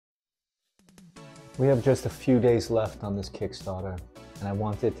We have just a few days left on this Kickstarter, and I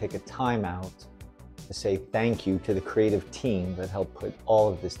wanted to take a time out to say thank you to the creative team that helped put all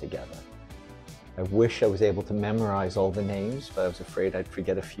of this together. I wish I was able to memorize all the names, but I was afraid I'd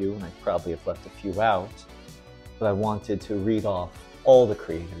forget a few, and I probably have left a few out. But I wanted to read off all the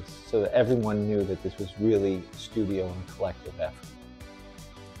creators so that everyone knew that this was really a studio and a collective effort.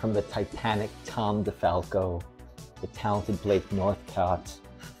 From the titanic Tom DeFalco, the talented Blake Northcott,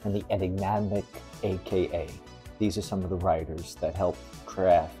 and the enigmatic AKA. These are some of the writers that helped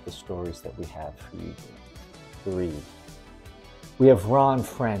craft the stories that we have for you to read. We have Ron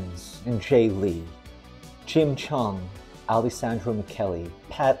Friends and Jay Lee, Jim Chung, Alessandro Michele,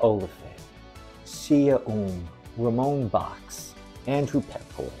 Pat Olife, Sia Ramon Box, Andrew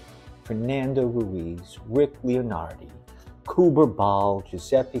Petfoy, Fernando Ruiz, Rick Leonardi, Kuber Ball,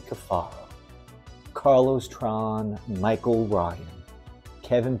 Giuseppe Cafaro, Carlos Tron, Michael Ryan,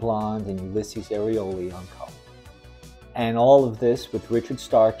 Kevin Blond, and Ulysses Arioli on color. And all of this with Richard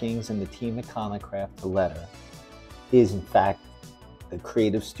Starkings and the team at Comiccraft to letter is in fact the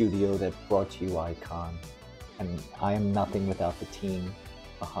creative studio that brought to you Icon. And I am nothing without the team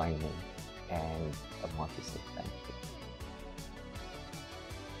behind me. And I want to say thank you.